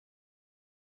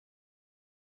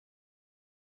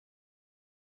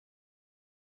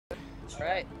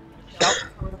Right.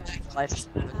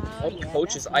 One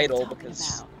coach is idle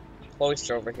because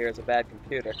Cloister over here is a bad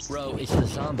computer. Bro, it's the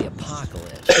zombie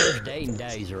apocalypse. Those dating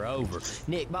days are over.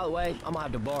 Nick, by the way, I'm gonna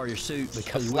have to borrow your suit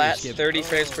because we're Flat skipping. 30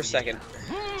 frames per second.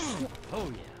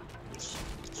 Oh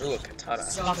yeah. Ooh, a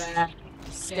katana.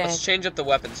 Let's change up the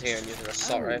weapons here and use an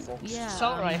assault rifle. Yeah.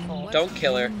 Assault rifle. Don't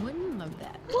kill her. Wouldn't love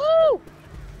that. Woo!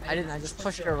 I didn't. I just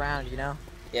pushed her around, you know.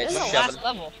 Yeah, This is just the shove last it.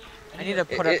 level. I need to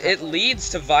put her. It leads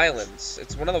to violence.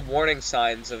 It's one of the warning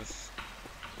signs of,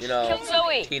 you know, Kill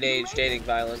Zoe. teenage dating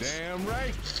violence. Damn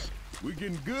right. We're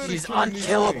getting good. She's at killing these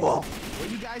unkillable. things. Where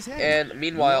you guys headed? And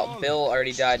meanwhile, Bill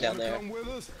already died down there. Come with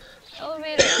us?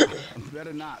 Elevator.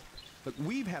 Better not. But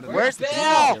we've had a Where's lot of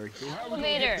Bill? military, so how are we gonna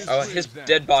Elevator. get this Oh, place his down?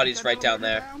 dead body's Take right that down over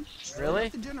there. ground, Really?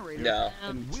 the generator, No.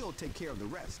 And we'll take care of the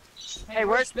rest. Hey,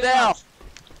 where's Bill?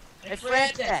 Hey,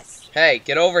 Francis. Hey,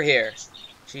 get over here.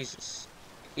 Jesus.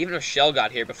 Even Rochelle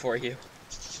got here before you.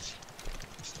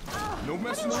 No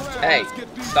messing around. Hey, Let's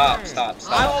get these stop, plans. stop, I'm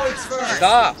stop. always first.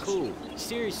 Stop. Cool.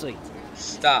 Seriously.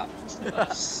 Stop.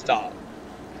 Stop.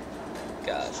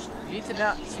 God. You need to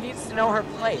know. She needs to know her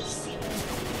place.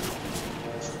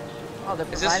 Oh, they're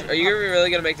Is this, providing. are you really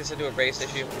gonna make this into a race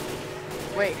issue?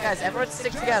 Wait, guys, everyone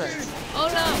stick together. Oh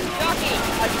no,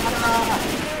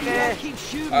 jockey. Okay. Keep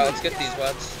shooting. Alright, let's get these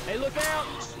ones. Hey, look out.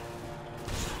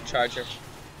 Charger.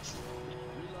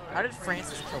 How did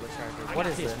Francis kill the charger? What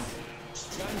is this?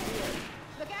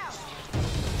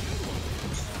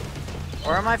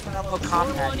 Where are my fellow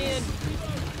comrades?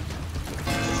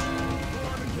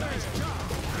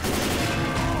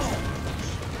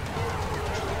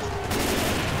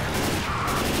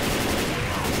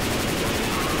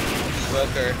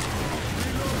 Smoker.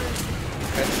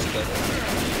 That's good.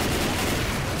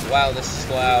 Wow, this is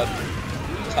loud.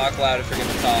 Talk loud if you're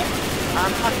gonna talk.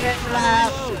 I'm fucking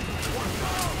loud.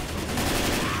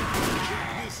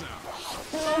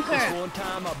 This one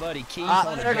time, my buddy Keith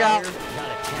on the there we car go.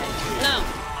 got a tattoo. No.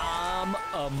 I'm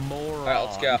a moron. Alright,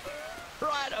 let's go.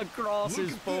 Right across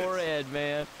his forehead,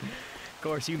 man. Of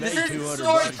course, you made This is 200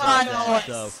 sword bucks on that,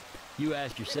 finals. so you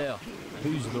ask yourself,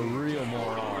 who's the real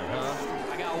moron,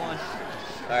 huh? I got one.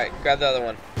 Alright, grab the other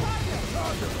one.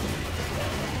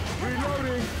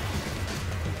 Reloading.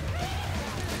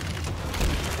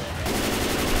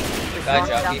 Die,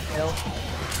 jockey. Bill.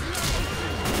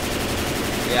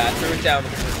 Yeah, I threw it down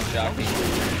because it's a jockey.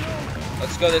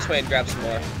 Let's go this way and grab some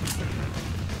more.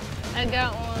 I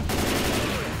got one.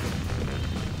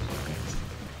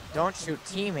 Don't shoot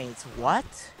teammates. What?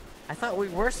 I thought we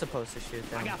were supposed to shoot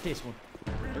I them. got this one.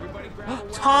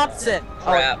 Thompson.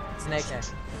 Crap. Oh, it's an AK.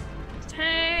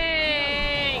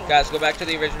 Tank. Guys, go back to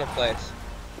the original place.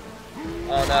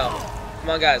 Oh no. Come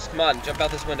on, guys. Come on. Jump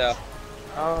out this window.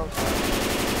 Oh.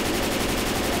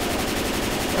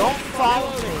 Don't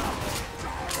follow me.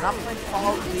 I'm not playing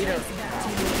follow the leader.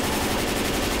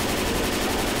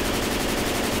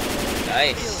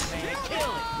 Nice.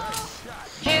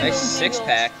 Nice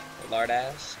six-pack, lard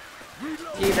ass.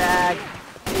 Teabag.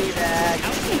 Teabag.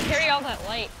 How can you carry all that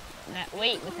weight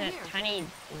with that tiny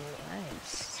legs?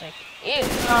 It's like, ew.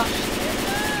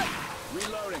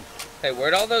 Reloading. Hey,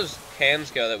 where'd all those cans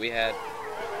go that we had?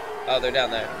 Oh, they're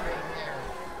down there.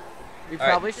 We All right.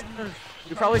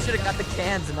 probably should have got the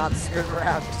cans and not screwed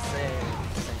around. Just saying.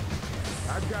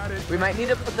 I've got it. We might need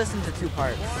to put this into 2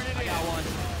 parts I got one.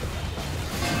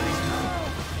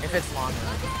 if it's long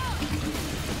enough.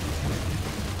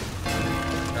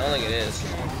 I don't think it is.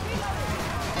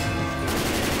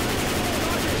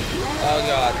 Oh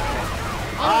god.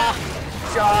 Ah,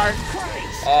 charge.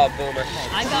 Oh, boomer.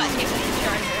 I got hit with the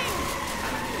charger.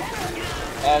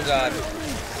 Oh god.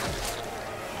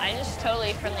 I just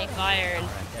totally friendly fired. All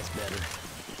right, that's better.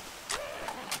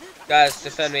 Guys,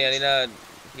 defend me. I need to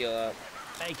heal up.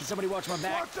 Hey, can somebody watch my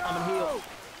back? I'm gonna heal.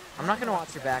 I'm not gonna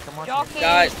watch your back. I'm watching. Jockey.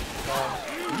 Guys,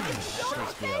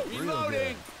 Takes me up real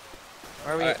good.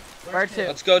 Where are we? Alright. Where to?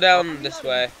 let's go down this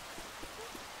way.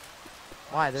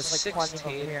 Why? There's like 20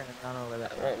 16. over here and none over there.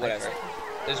 Oh, whatever.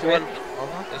 There's Three. one.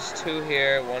 Over? There's 2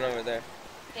 here, 1 over there.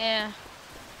 Yeah.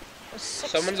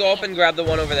 Someone go up and grab the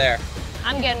one over there.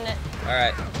 I'm getting it. All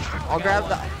right. I'll grab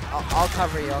the. I'll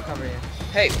cover you. I'll cover you.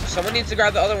 Hey, someone needs to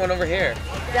grab the other one over here.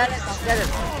 Get it. Get it.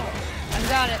 I've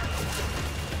got it.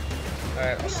 All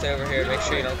right, I'll stay over here. Make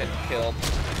sure you don't get killed.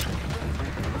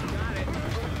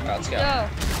 All right, let's go. Go.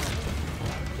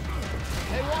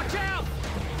 Hey, watch out!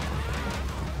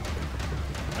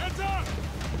 Heads up.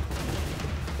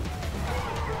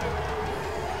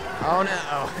 Oh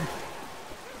no.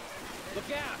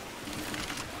 Look out!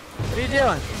 What are you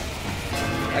doing?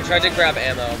 I tried to grab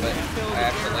ammo, but I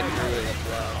accidentally threw it at the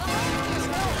ground.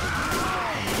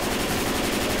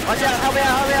 Watch out. Help me out.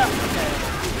 Help me out.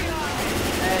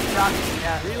 drop.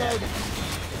 Yeah. Reloading.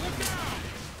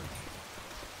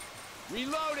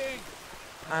 Reloading.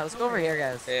 Alright, let's go over here,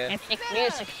 guys. Yeah. Epic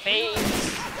music fades.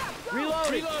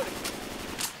 Reloading.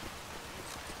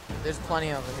 There's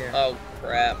plenty over here. Oh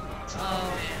crap.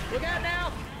 Oh, Look out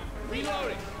now.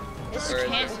 Reloading. this Where is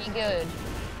can't it? be good.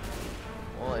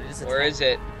 Well, it is. Where is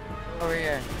it? Over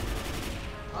here.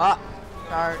 Ah,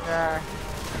 charger.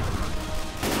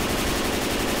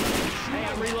 Hey,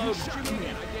 I'm reloading. I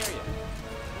dare you.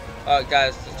 Oh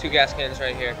guys, there's 2 gas cannons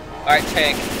right here. All right,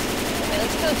 tank. Okay,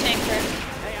 let's go tank first.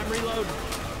 Hey, I'm reloading.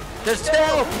 There's 2. 2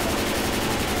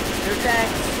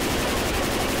 tanks.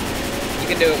 We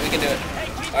can do it. We can do it.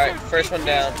 All right, first one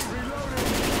down.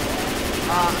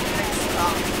 Stop.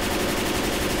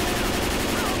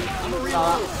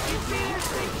 Stop.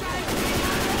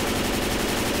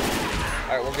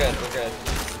 All right, we're good. We're good.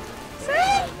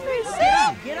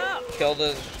 Get up. Kill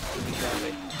the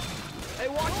zombie. Hey,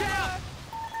 watch out.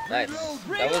 Nice.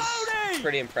 That was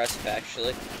pretty impressive,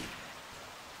 actually.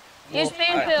 Use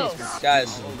pain Alright. pills.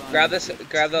 Guys, grab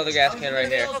the other gas can right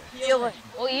here. Heal it.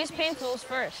 We'll use pain pills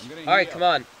first. All right, come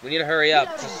on. We need to hurry up.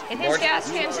 Just Get more- these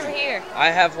gas cans over here.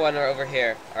 I have one over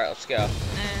here. All right, let's go.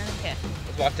 Okay.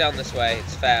 Let's walk down this way.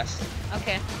 It's fast.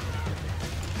 Okay.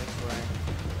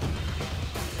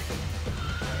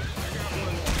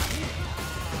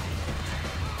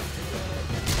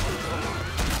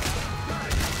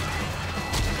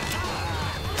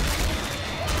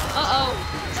 Uh-oh.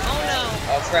 Oh no.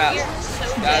 Oh crap. You're so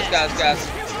Guys, dead. guys.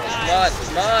 Come on,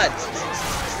 come on.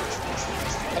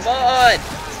 Come on.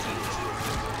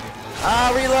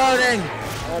 Ah, reloading.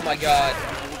 Oh my god.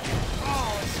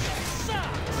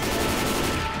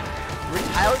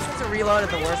 I always have to reload at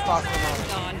the worst possible moment.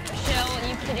 God. Rochelle, are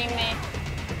you kidding me?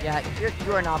 Yeah,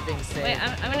 you are not being safe. Wait,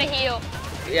 I'm gonna heal.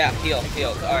 Yeah, heal.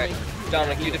 All right.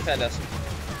 Dominic, you defend us.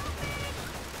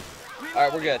 All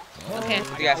right, we're good. Okay. Get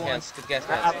the gas cans. Get the gas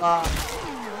cans.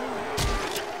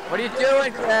 What are you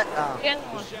doing, Chet? Oh. Again.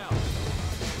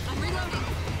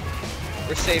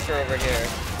 We're safer over here.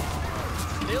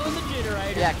 Still in the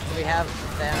generator. Yeah, 'cause we have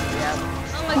them. We have.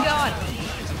 Oh my god.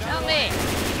 Help me.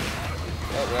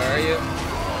 Oh, where are you?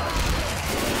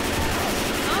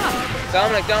 Ah.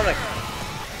 Dominic.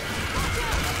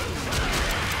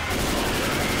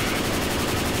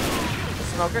 The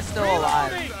smoker's still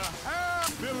alive.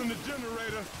 Filling the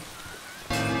generator.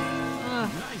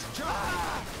 Nice job.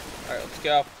 All right, let's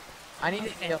go. I need to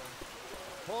heal.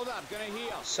 Hold up, gonna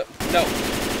heal. So no,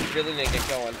 really need to get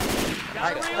going.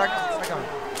 Alright, start going.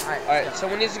 Alright. All right,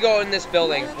 someone needs to go in this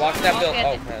building. Walk in that building.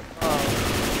 Oh man.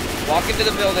 Walk into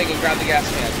the building and grab the gas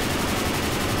can.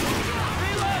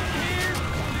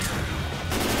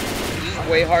 This is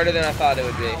way harder than I thought it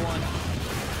would be.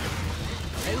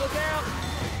 Hey, look out.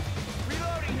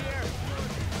 Reloading here.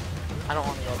 I don't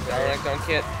want to go there. Dominic, don't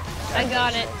get. I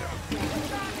got it.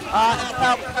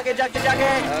 Help!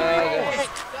 Jockey!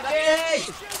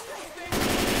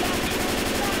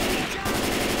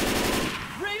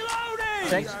 Reloading.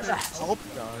 Thanks for the help,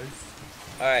 guys.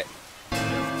 All right.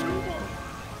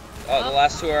 Oh, the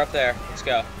last 2 are up there. Let's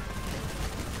go.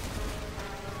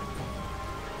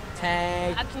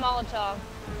 Tank. That's Molotov.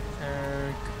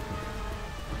 Tank.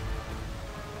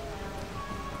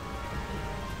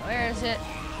 Where is it?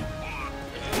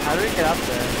 How do we get up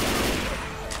there?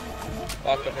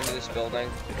 Walk up into this building.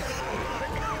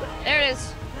 There it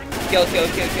is. Kill.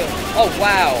 Oh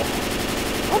wow.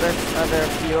 Are there a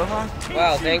few of them?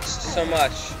 Wow. Thanks so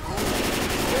much.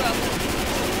 You're welcome.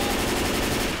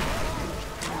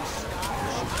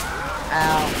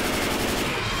 Ow.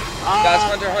 Guys,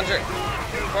 Hunter.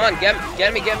 Come on, get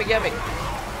me.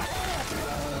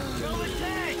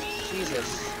 Jesus.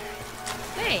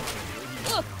 Hey,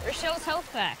 look, Rochelle's health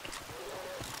back.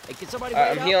 Hey, can somebody All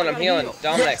right, wait I'm up? healing. I gotta heal.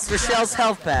 Dominic. Yes, Rochelle's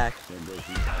health back.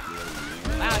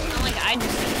 Wow, it's not like I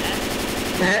just said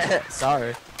that.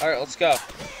 Sorry. All right, let's go.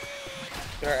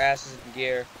 Get our asses in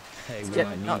gear. Hey, Yeah, when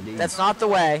I no, need these. that's not the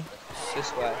way.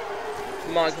 This way.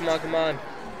 Come on.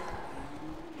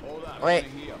 Hold up. Wait.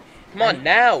 Gonna heal. Come on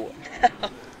now. We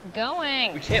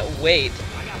Going. can't wait.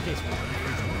 I got this one.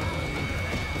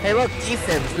 Hey, look,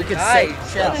 defense. We could Guys,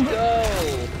 save let's Rochelle.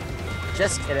 go.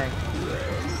 Just kidding.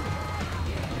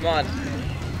 Come on.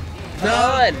 Come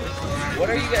on. What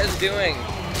are you guys doing?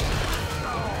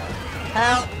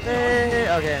 Help me.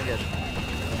 Okay, I'm good.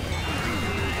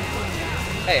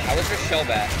 Hey, how was Rochelle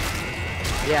back?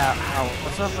 Yeah. Oh,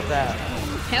 what's up with that?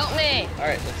 Help me. All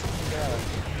right, let's go.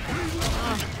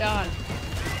 Oh, God.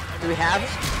 Do we have it?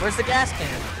 Where's the gas can?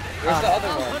 Where's the other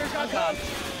one? All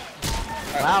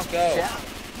right, Wow. let's go. Yeah.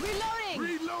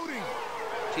 Reloading.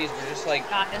 Jeez, we're just like,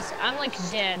 Guys, I'm like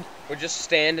dead. we're just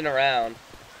standing around.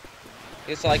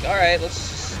 It's like, alright, let's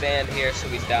just stand here so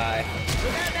we die.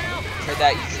 Heard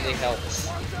that usually helps.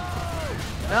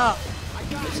 No.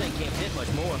 This thing can't hit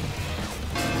much more.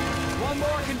 One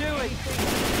more can do it.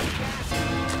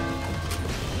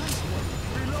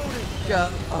 Go.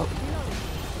 Oh.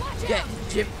 Get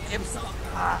Jim.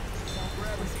 Ah.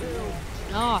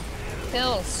 Oh,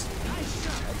 pills.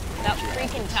 About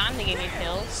freaking time to give me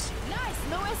pills. Nice,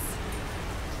 Lewis.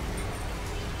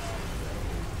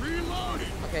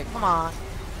 Okay, come on.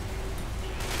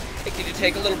 Hey, could you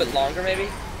take a little bit longer, maybe?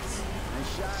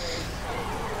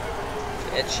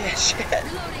 Shit.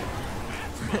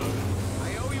 I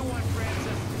owe you one,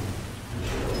 Francis.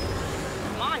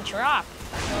 Come on, drop.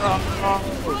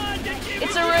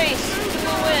 It's a race. Who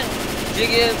will win?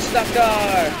 Dig in,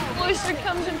 Stuckar! Cloister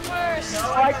comes in first.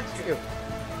 I you.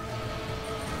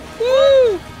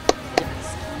 Woo!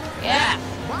 Yeah.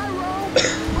 Bye, Rome.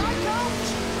 Bye, Coach.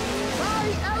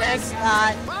 Bye, Thanks, Alex.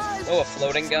 God. Bye. Oh, a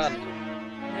floating gun.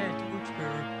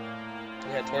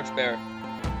 Yeah, torchbearer.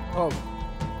 Oh,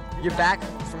 you're back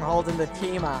from holding the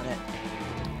team on it.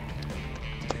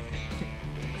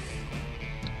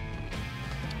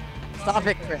 Stop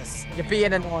it, Chris. You're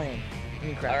being annoying.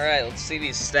 Alright, let's see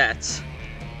these stats.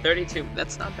 32,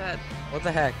 that's not bad. What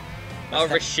the heck? Oh,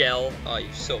 Rochelle. Oh,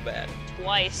 you're so bad.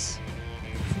 Twice.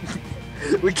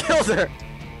 We killed her.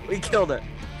 We killed her.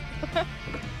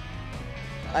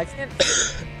 I can't.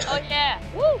 Oh yeah.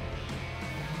 Woo.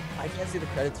 I can't see the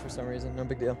credits for some reason. No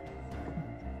big deal.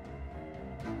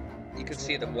 You can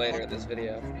see them later in this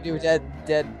video. You were dead,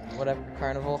 whatever,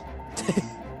 carnival.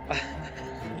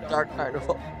 Dark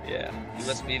carnival. Yeah, you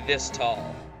must be this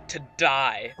tall to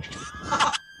die.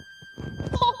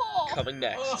 Coming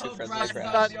next to Friendly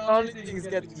Kraas. The only thing is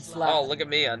getting slapped. Oh, look at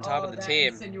me on top of the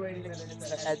team. Really?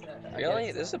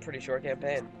 Really? This is a pretty short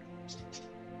campaign.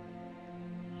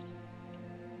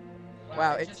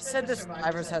 Wow, it just said the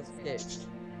survivors have escaped.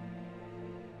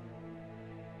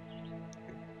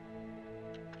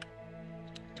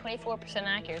 %24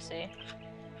 accuracy.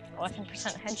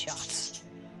 11% headshots.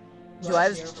 Do I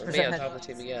have Me on top of the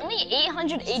team again. Only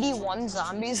 881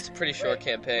 zombies. Pretty short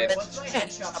campaign.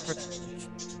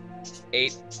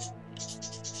 8.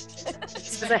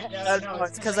 It's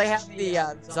because I have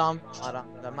the zombie mod on,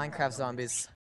 the Minecraft zombies.